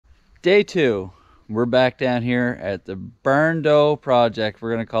Day 2. We're back down here at the Barndo project.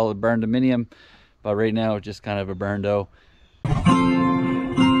 We're going to call it Barndominium, but right now it's just kind of a Barndo.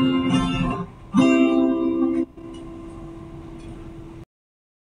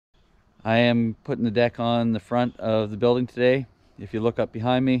 I am putting the deck on the front of the building today. If you look up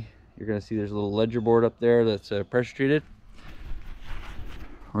behind me, you're going to see there's a little ledger board up there that's pressure treated.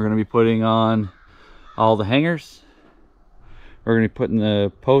 We're going to be putting on all the hangers. We're going to be putting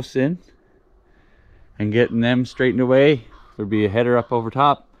the posts in and getting them straightened away. There'll be a header up over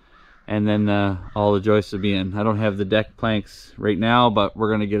top, and then all the joists will be in. I don't have the deck planks right now, but we're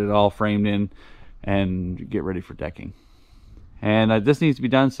going to get it all framed in and get ready for decking. And this needs to be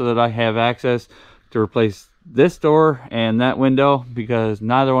done so that I have access to replace this door and that window, because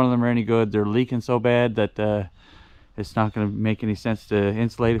neither one of them are any good. They're leaking so bad that it's not going to make any sense to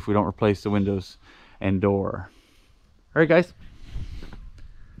insulate if we don't replace the windows and door. All right, guys,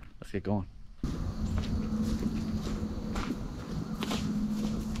 let's get going.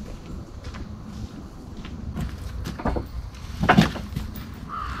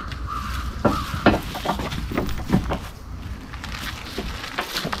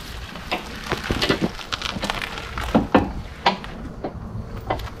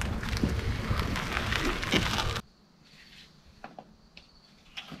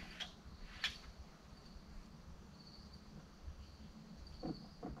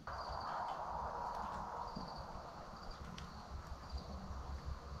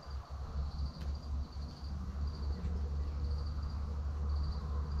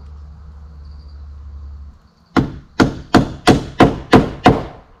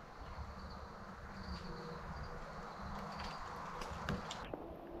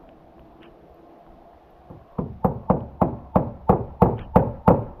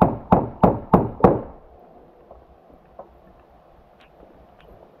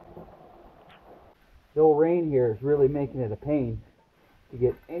 The old rain here is really making it a pain to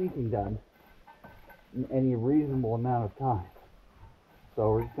get anything done in any reasonable amount of time.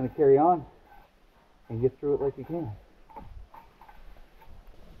 So we're just going to carry on and get through it like we can. I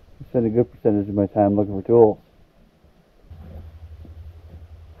spend a good percentage of my time looking for tools.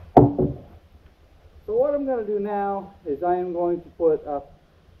 So what I'm going to do now is I am going to put up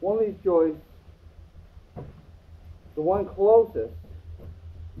one of these joists, the one closest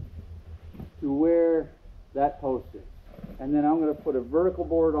to where that post is, and then I'm going to put a vertical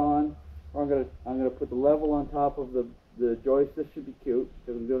board on, or I'm going to put the level on top of the joist. This should be cute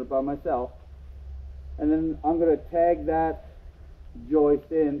because I'm doing it by myself, and then I'm going to tag that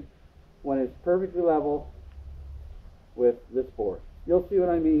joist in when it's perfectly level with this board. You'll see what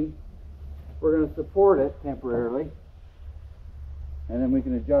I mean. We're going to support it temporarily, and then we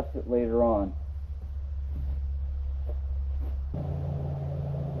can adjust it later on.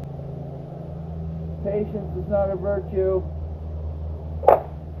 Patience is not a virtue.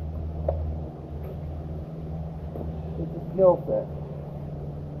 It's a skill set.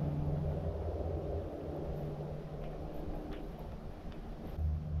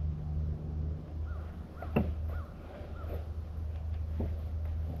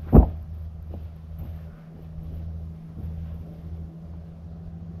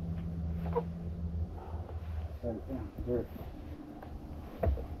 Set it down there.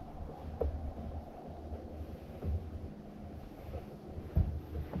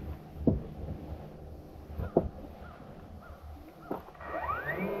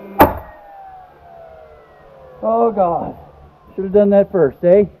 Oh God, should have done that first,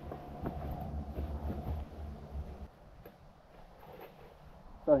 eh?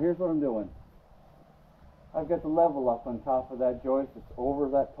 So here's what I'm doing. I've got the level up on top of that joist. It's over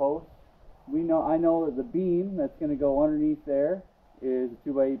that post. I know that the beam that's going to go underneath there is a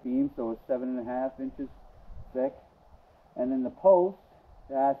 2x8 beam, so it's 7.5 inches thick. And then the post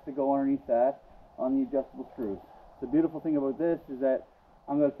has to go underneath that on the adjustable screws. The beautiful thing about this is that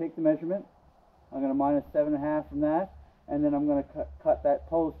I'm going to take the measurement. I'm going to minus 7.5 from that, and then I'm going to cut that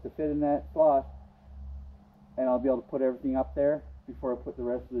post to fit in that slot, and I'll be able to put everything up there before I put the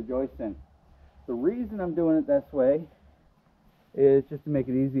rest of the joist in. The reason I'm doing it this way is just to make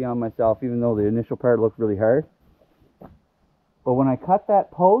it easy on myself, even though the initial part looked really hard. But when I cut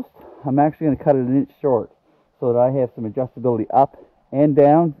that post, I'm actually going to cut it an inch short so that I have some adjustability up and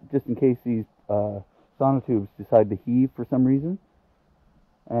down, just in case these Sono tubes decide to heave for some reason.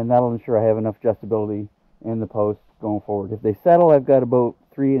 And that'll ensure I have enough adjustability in the post going forward. If they settle, I've got about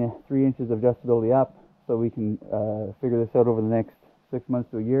 3 inches of adjustability up, so we can figure this out over the next 6 months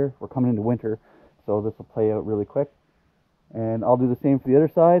to a year. We're coming into winter, so this will play out really quick. And I'll do the same for the other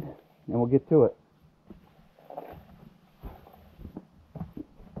side, and we'll get to it.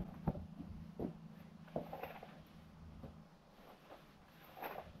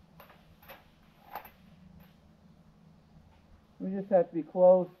 we just have to be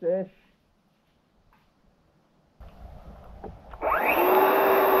close-ish.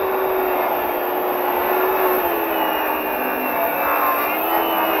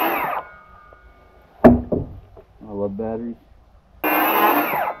 I love batteries.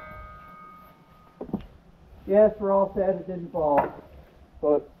 Yes, we're all sad it didn't fall,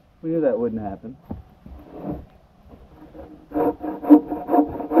 but we knew that wouldn't happen.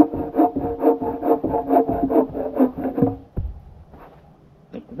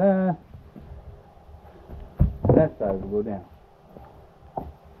 Ta-da. That side will go down.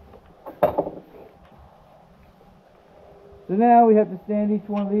 So now we have to stand each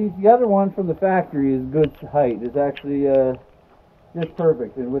one of these. The other one from the factory is good height. It's actually just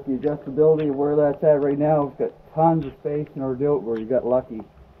perfect. And with the adjustability of where that's at right now, it's got tons of space in order to do it where you got lucky.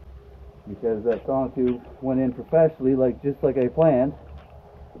 Because that Sono Tube went in professionally, just like I planned.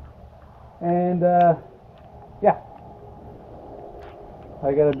 And yeah.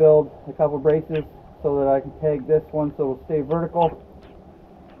 I got to build a couple braces so that I can tag this one so it'll stay vertical.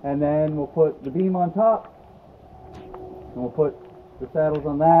 And then we'll put the beam on top. And we'll put the saddles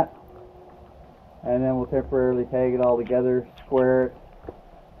on that. And then we'll temporarily tag it all together, square it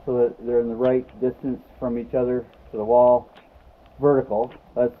so that they're in the right distance from each other to the wall. Vertical.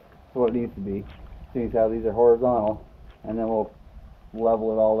 That's what it needs to be. Seeing as how these are horizontal. And then we'll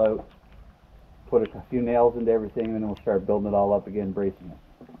level it all out. Put a few nails into everything, and then we'll start building it all up again, bracing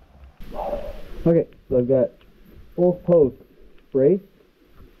it. Okay, so I've got both posts braced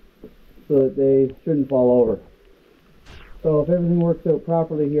so that they shouldn't fall over. So if everything works out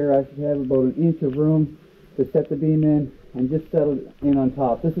properly here, I should have about an inch of room to set the beam in and just settle it in on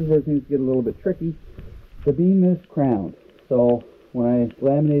top. This is where things get a little bit tricky. The beam is crowned, so when I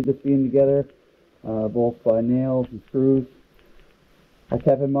laminated this beam together, both by nails and screws, I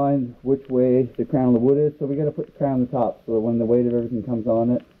kept in mind which way the crown of the wood is, so we got to put the crown on the top so that when the weight of everything comes on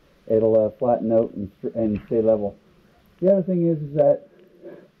it, it'll flatten out and stay level. The other thing is that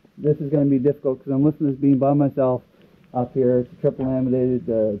this is going to be difficult because I'm lifting this beam by myself up here. It's a triple laminated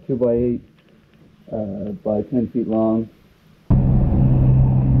 2x8 by 10 feet long.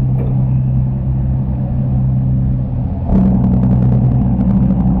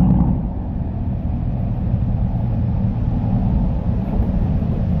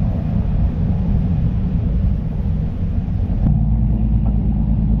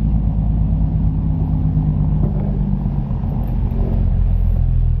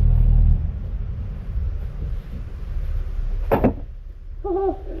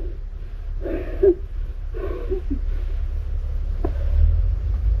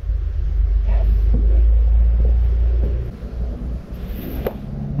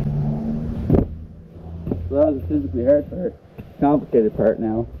 So that was the physically hard part. Complicated part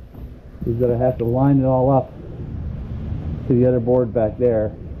now is that I have to line it all up to the other board back there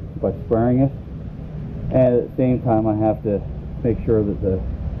by squaring it, and at the same time I have to make sure that the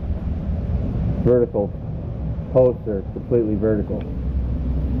vertical posts are completely vertical.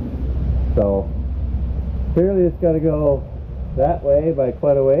 So clearly it's got to go that way by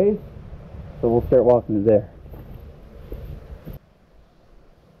quite a ways, so we'll start walking it there.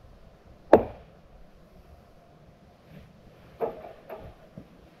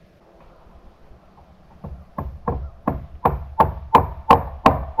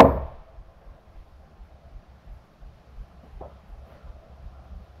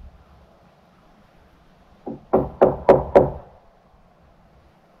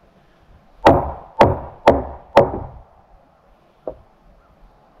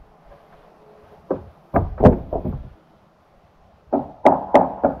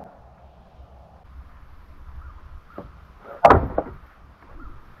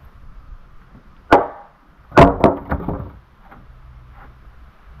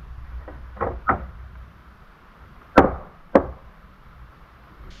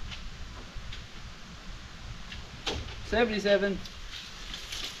 $77.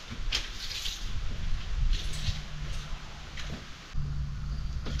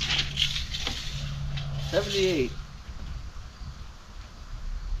 $78.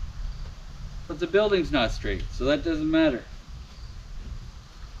 But the building's not straight, so that doesn't matter.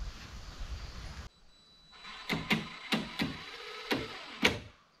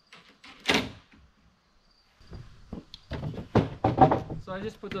 So I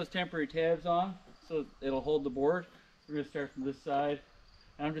just put those temporary tabs on so it'll hold the board. We're going to start from this side,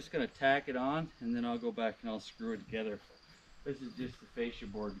 and I'm just going to tack it on, and then I'll go back and I'll screw it together. This is just the fascia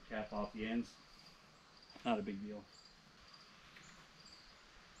board to cap off the ends. Not a big deal.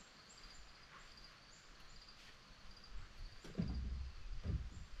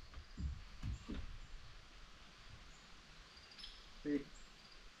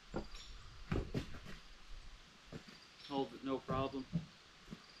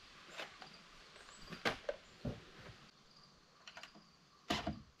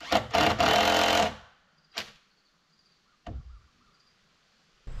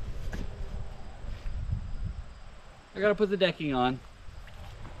 gotta put the decking on,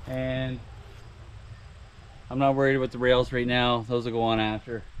 and I'm not worried about the rails right now. Those will go on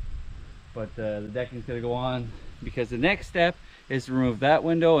after, but the decking's gonna go on because the next step is to remove that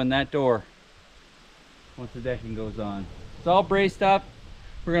window and that door once the decking goes on. It's all braced up.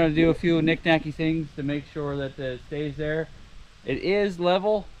 We're gonna do a few knick-knacky things to make sure that it stays there. It is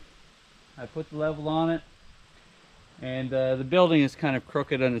level. I put the level on it, and the building is kind of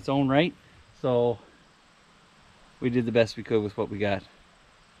crooked on its own right, so we did the best we could with what we got.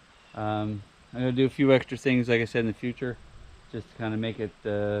 I'm gonna do a few extra things, like I said, in the future, just to kind of make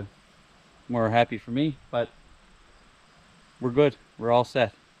it more happy for me, but we're good. We're all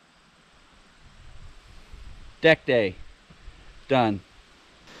set. Deck day done.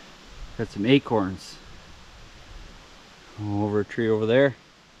 Got some acorns over a tree over there.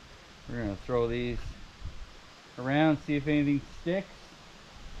 We're gonna throw these around, see if anything sticks.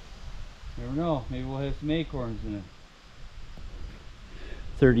 Never know, maybe we'll have some acorns in it.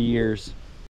 30 years.